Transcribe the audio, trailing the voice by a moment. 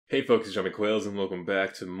Hey folks, it's Johnny Quails and welcome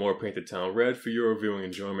back to more Painted Town Red for your viewing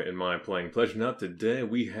enjoyment and my playing pleasure. Now today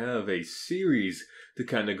we have a series to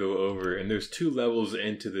kind of go over, and there's two levels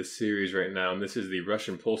into this series right now, and this is the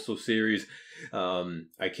Russian Postal series.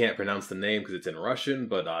 I can't pronounce the name because it's in Russian,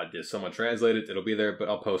 but if someone translate it, it'll be there, but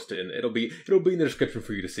I'll post it and it'll be in the description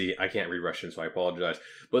for you to see. I can't read Russian, so I apologize.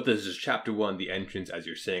 But this is chapter 1, the entrance, as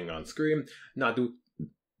you're seeing on screen. I'm not doing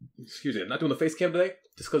the face cam today,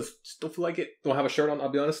 just because don't feel like it. Don't have a shirt on, I'll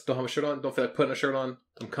be honest. Don't have a shirt on. Don't feel like putting a shirt on.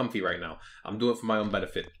 I'm comfy right now. I'm doing it for my own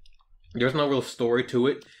benefit. There's no real story to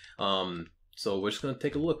it. So we're just going to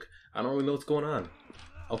take a look. I don't really know what's going on.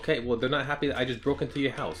 Okay, well, they're not happy that I just broke into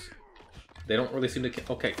your house. They don't really seem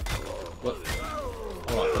to... Okay. What?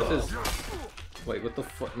 Hold on. This is... Wait, what the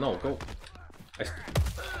fuck? No, go...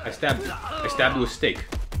 I stabbed you with a steak.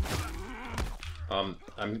 I'm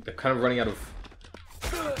kind of running out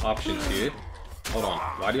of options here. Hold on.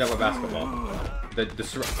 Why do you have a basketball?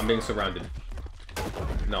 I'm being surrounded.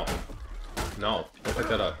 No. No. Don't pick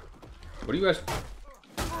that up. What are you guys...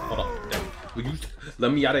 Hold on. Damn. Will you...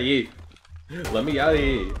 Let me out of here. Let me out of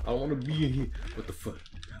here. I don't want to be in here. What the fuck?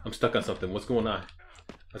 I'm stuck on something. What's going on?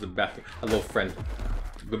 That's a bathroom. Hello, friend.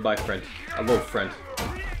 Goodbye, friend. Hello, friend.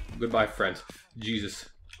 Goodbye, friend. Jesus.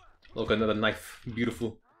 Look, another knife.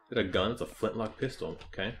 Beautiful. Is it a gun? It's a flintlock pistol.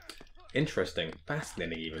 Okay. Interesting.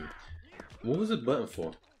 Fascinating, even. What was the button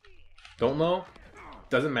for? Don't know.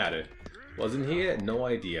 Doesn't matter. Wasn't here? No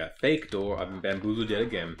idea. Fake door. I've been bamboozled yet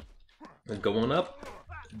again. Going up.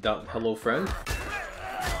 Down. Hello, friend.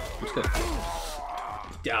 I'm just gonna...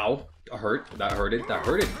 Ow. That hurt. That hurted. That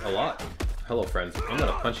hurted a lot. Hello, friends. I'm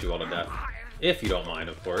gonna punch you all to death. If you don't mind,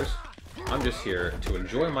 of course. I'm just here to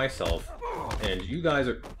enjoy myself. And you guys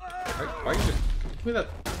are... Why are you just... Give me that...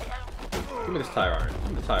 Give me this tire iron.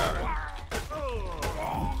 Give me the tire iron.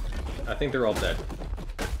 I think they're all dead.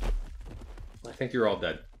 I think you're all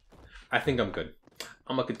dead. I think I'm good.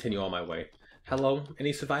 I'm gonna continue on my way. Hello?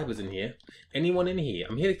 Any survivors in here? Anyone in here?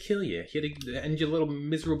 I'm here to kill you. Here to end your little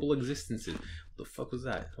miserable existences. What the fuck was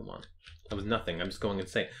that? Hold on. That was nothing. I'm just going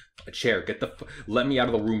insane. A chair. Get the let me out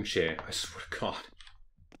of the room, chair. I swear to God.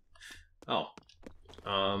 Oh.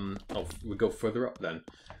 Oh, we go further up then.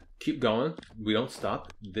 Keep going. We don't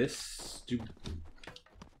stop. This...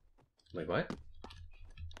 Wait, what?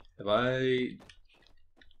 Have I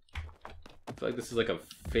feel like this is like a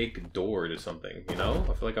fake door to something, you know?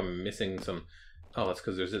 I feel like I'm missing some... Oh, that's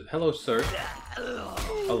because there's a... Hello, sir.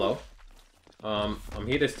 Hello. I'm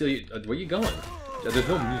here to steal you... Where are you going? There's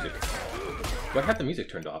no music. Do I have the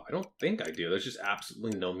music turned off? I don't think I do. There's just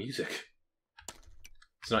absolutely no music.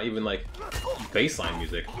 It's not even like bassline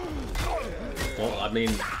music. Well, I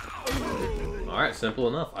mean... Alright, simple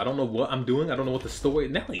enough. I don't know what I'm doing. I don't know what the story...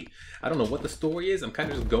 Nelly! I don't know what the story is. I'm kind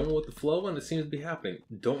of just going with the flow, and it seems to be happening.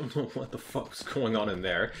 Don't know what the fuck's going on in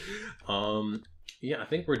there. Yeah, I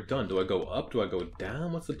think we're done. Do I go up? Do I go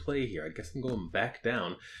down? What's the play here? I guess I'm going back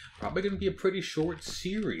down. Probably going to be a pretty short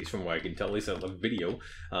series from what I can tell, at least a video.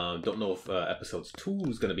 Don't know if episodes 2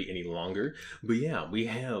 is going to be any longer. But yeah, we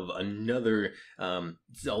have another a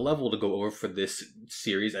level to go over for this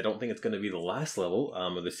series. I don't think it's going to be the last level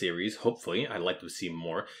of the series. Hopefully, I'd like to see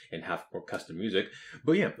more and have more custom music.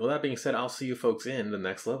 But yeah, with that being said, I'll see you folks in the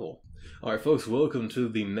next level. Alright folks, welcome to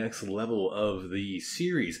the next level of the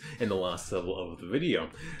series and the last level of the video.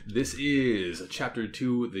 This is Chapter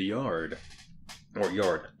 2, The Yard. Or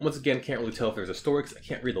Yard. Once again, can't really tell if there's a story because I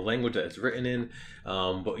can't read the language that it's written in.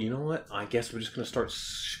 But you know what? I guess we're just going to start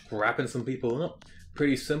scrapping some people up.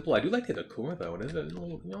 Pretty simple. I do like the decor though. It is a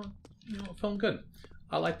little, you know, it felt good.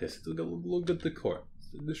 I like this. It's a little good decor.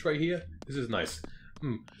 This right here, this is nice.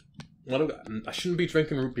 I shouldn't be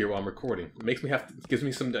drinking root beer while I'm recording. It makes me gives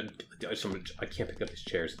me some, I can't pick up these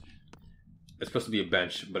chairs. It's supposed to be a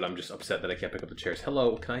bench, but I'm just upset that I can't pick up the chairs.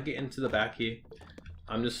 Hello, can I get into the back here?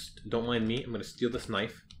 Don't mind me. I'm gonna steal this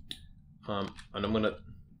knife. And I'm gonna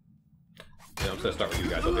start with you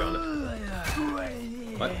guys, I'll be honest.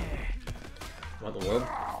 What? What in the world?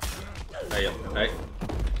 Hey,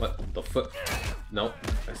 what the fuck? No,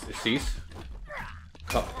 cease.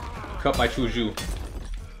 Cup, I choose you.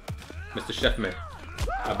 Mr. Chefman,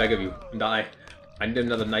 I beg of you, die. I need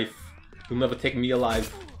another knife. You'll never take me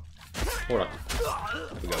alive. Hold on.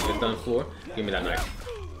 We got this down the floor. Give me that knife.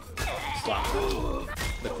 Slap.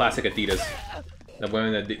 The classic Adidas. They're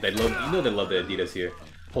wearing they love. You know they love the Adidas here.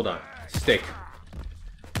 Hold on. Stick.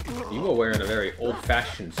 You are wearing a very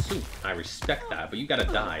old-fashioned suit. I respect that, but you gotta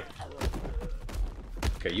die.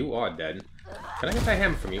 Okay, you are dead. Can I get that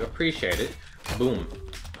hammer from you? Appreciate it. Boom.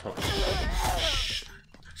 Oh.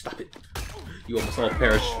 Stop it. You almost all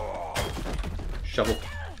perish. Shovel.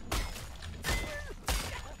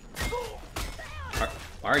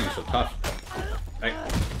 Why are you so tough? Hey,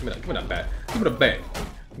 give me that bat. Give me the bat.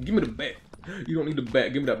 Give me the bat. You don't need the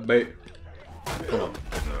bat. Give me that bat. Come on.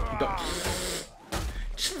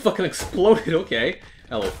 Just fucking exploded. Okay.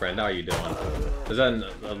 Hello, friend. How are you doing? Is that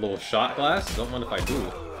a little shot glass? Don't mind if I do.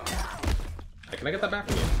 Hey, can I get that back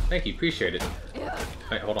from you? Thank you. Appreciate it.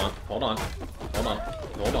 Hey, hold on. Hold on. Hold on.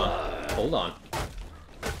 Hold on. Hold on.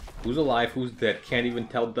 Who's alive? Who's dead? Can't even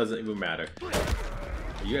tell. Doesn't even matter.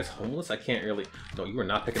 Are you guys homeless? I can't really... No, you are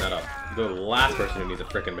not picking that up. You're the last person who needs a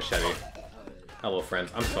frickin' machete. Hello,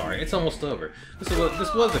 friends. I'm sorry. It's almost over. This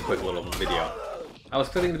was a quick little video. I was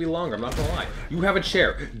expecting it to be longer. I'm not gonna lie. You have a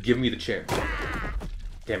chair. Give me the chair.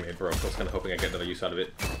 Damn it, bro. I was kind of hoping I'd get another use out of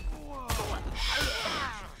it.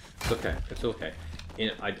 It's okay. It's okay.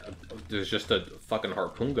 There's just a fucking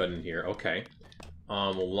harpoon gun in here. Okay. Can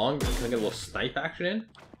I get a little snipe action in?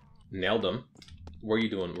 Nailed him. Where are you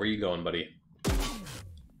doing? Where are you going, buddy?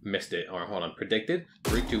 Missed it. Alright, hold on. Predicted.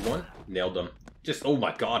 3, 2, 1. Nailed him. Just, oh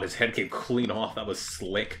my god, his head came clean off. That was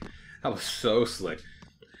slick. That was so slick.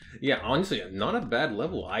 Yeah, honestly, not a bad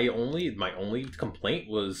level. My only complaint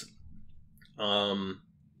was,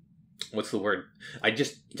 what's the word? I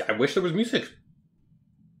wish there was music.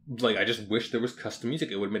 Like, I just wish there was custom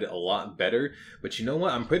music. It would have made it a lot better. But you know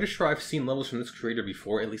what? I'm pretty sure I've seen levels from this creator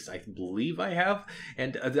before. At least I believe I have.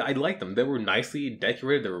 And I liked them. They were nicely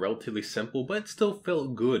decorated. They were relatively simple, but it still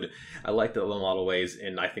felt good. I liked it in a lot of ways.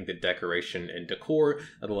 And I think the decoration and decor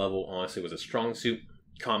of the level honestly was a strong suit.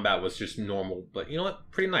 Combat was just normal, but you know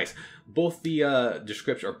what? Pretty nice. Both the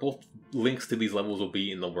description, or both links to these levels will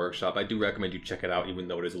be in the workshop. I do recommend you check it out, even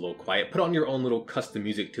though it is a little quiet. Put on your own little custom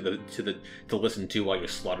music to listen to while you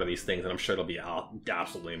slaughter these things, and I'm sure it'll be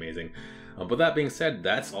absolutely amazing. But that being said,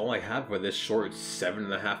 that's all I have for this short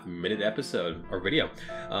 7.5-minute episode or video.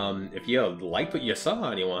 If you liked what you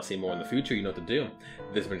saw and you want to see more in the future, you know what to do.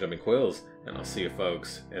 This has been Jumping Quills, and I'll see you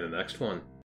folks in the next one.